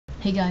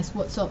Hey guys,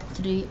 what's up?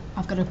 Today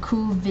I've got a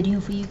cool video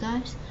for you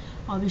guys.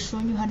 I'll be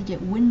showing you how to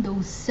get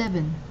Windows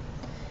 7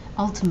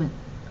 Ultimate.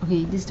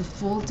 Okay, this is the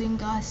full thing,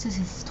 guys. This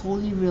is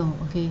totally real,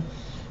 okay?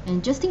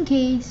 And just in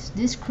case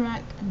this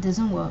crack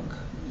doesn't work,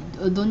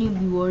 don't even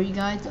be worried,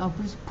 guys. I'll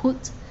just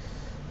put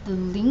the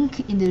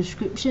link in the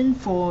description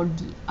for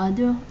the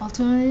other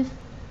alternative.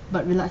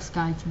 But relax,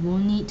 guys, you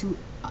won't need to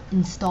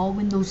install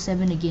Windows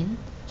 7 again.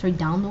 Sorry,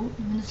 download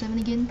Windows 7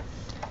 again.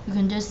 You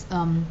can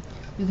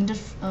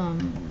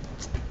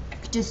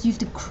just use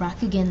the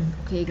crack again.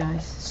 Okay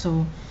guys,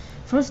 so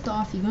first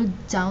off you're gonna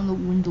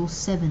download Windows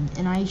 7,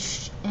 and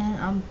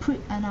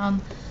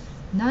I'm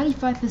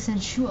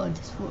 95% sure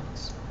this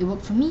works. It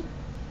worked for me,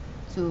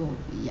 so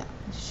yeah,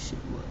 it should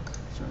work.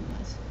 Sorry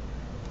guys.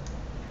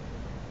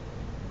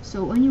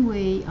 So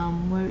anyway,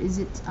 where is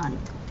it?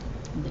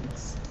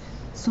 Links.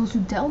 So to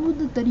download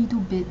the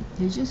 32-bit,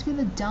 you're just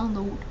gonna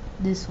download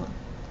this one.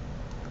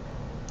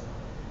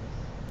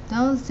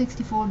 Download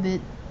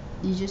 64-bit,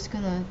 you're just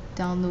gonna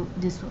download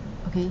this one.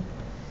 Okay,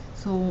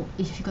 so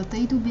if you got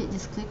 32-bit,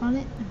 just click on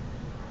it.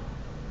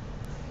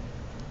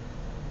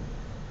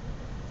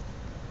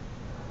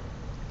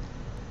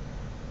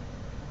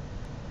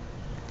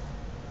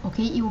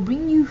 Okay, it will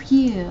bring you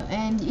here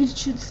and it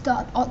should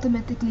start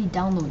automatically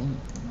downloading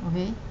it.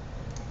 Okay,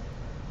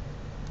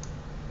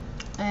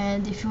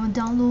 and if you want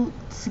to download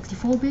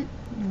 64-bit,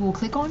 you will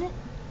click on it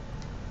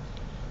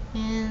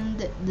and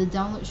the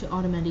download should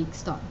automatically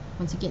start.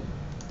 Once again,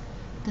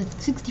 the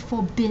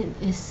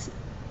 64-bit is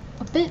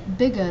a bit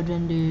bigger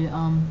than the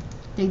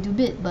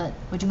 32-bit, but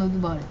what you gonna do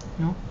about it,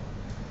 you know?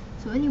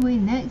 So anyway,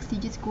 next you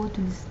just go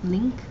to this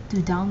link to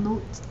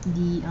download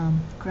the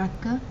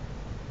cracker.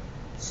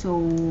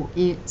 So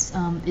it's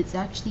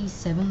actually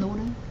 7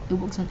 loader. It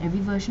works on every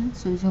version.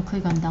 So you're gonna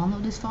click on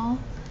download this file,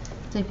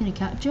 type in the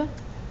captcha.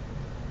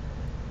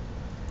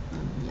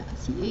 Yeah,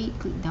 C8,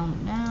 click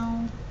download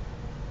now.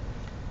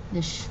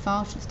 The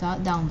file should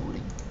start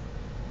downloading.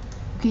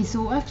 Okay,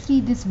 so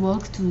actually this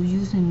works to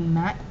use in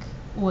Mac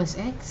OS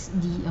X,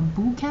 the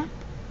boot camp.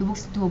 It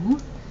works to a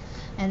boot,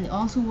 and it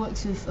also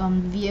works with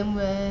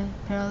VMware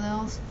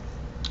Parallels.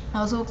 It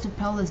also works with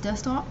Parallels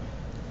Desktop.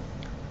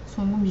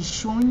 So I'm going to be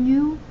showing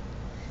you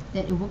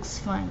that it works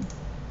fine.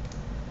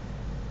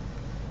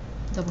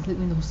 Double click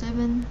Windows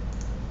 7,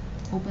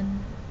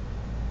 open,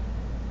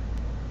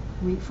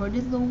 wait for it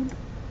to load.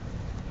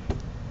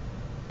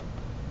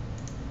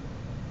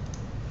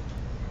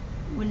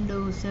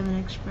 Windows 7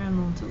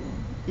 experimental.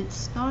 It's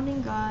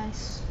starting,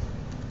 guys.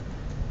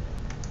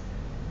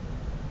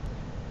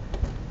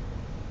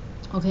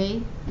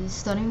 Okay, it's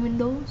starting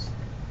Windows.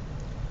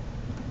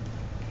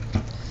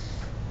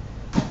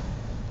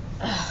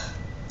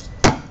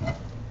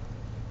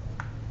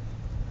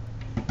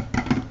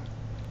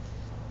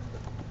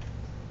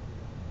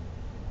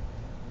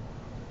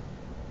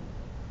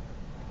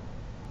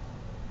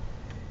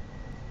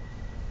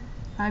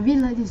 I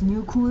really like this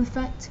new cool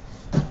effect,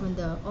 like when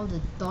all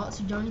the dots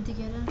are joining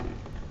together.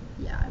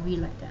 Yeah, I really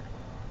like that.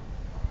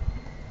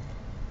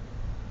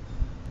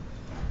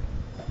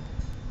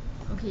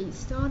 Okay, it's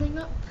starting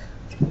up.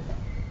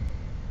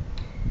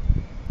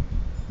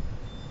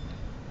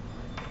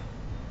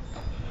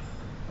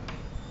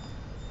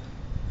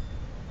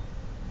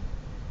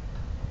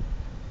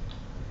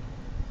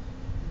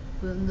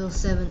 Windows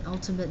 7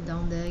 Ultimate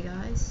down there,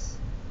 guys.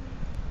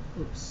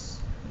 Oops.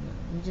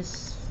 Let me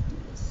just do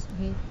this.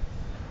 Okay.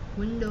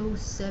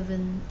 Windows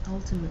 7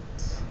 Ultimate.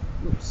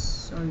 Oops,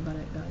 sorry about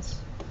that, guys.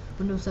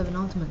 Windows 7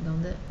 Ultimate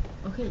down there.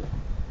 Okay,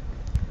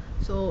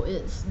 so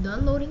it's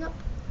done loading up.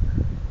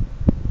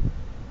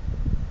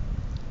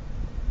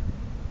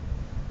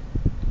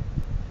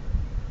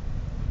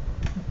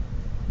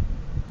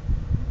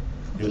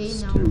 Okay,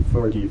 it's now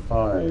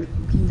 2:45.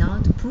 Okay, now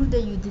to prove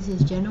that this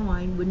is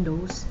genuine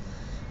Windows,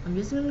 I'm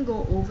just gonna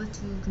go over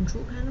to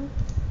Control Panel.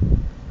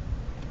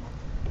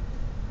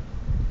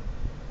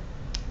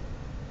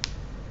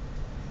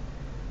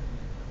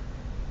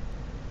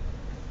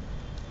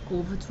 Go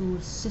over to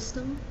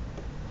System.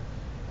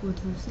 Go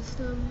to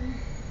System.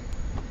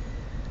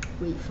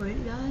 Wait for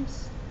it,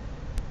 guys.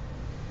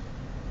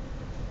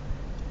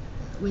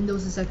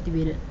 Windows is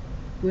activated.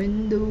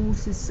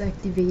 Windows is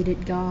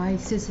activated,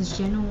 guys. This is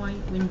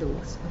genuine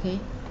Windows. Okay.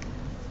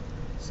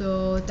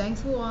 So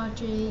thanks for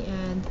watching,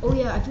 and oh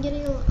yeah, I've been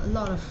getting a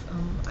lot of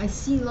I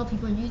see a lot of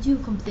people on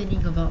YouTube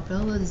complaining about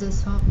Parallels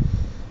Desktop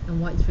and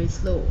why it's very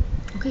slow.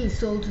 Okay,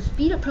 so to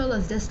speed up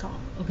Parallels Desktop,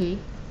 okay,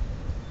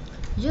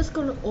 you're just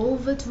gonna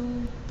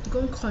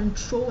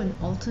control and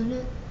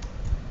alternate.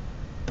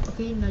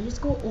 Okay, now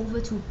just go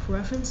over to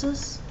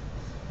preferences,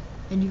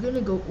 and you're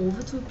gonna go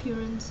over to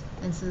appearance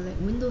and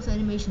select Windows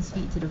animation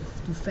speed to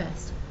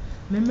fast.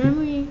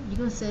 Memory, you're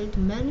gonna set it to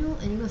manual,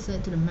 and you're gonna set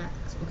it to the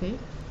max. Okay,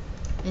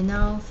 and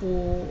now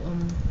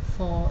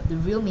for the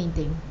real main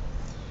thing,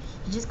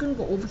 you're just gonna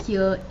go over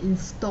here,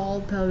 install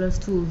Parallels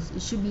Tools.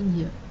 It should be in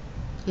here.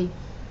 Okay,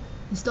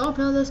 install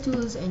Parallels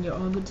Tools and you're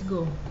all good to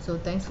go. So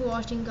thanks for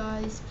watching,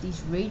 guys.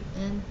 Please rate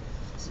and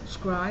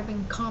subscribe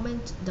and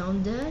comment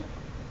down there.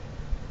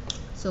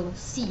 So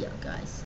see ya, guys.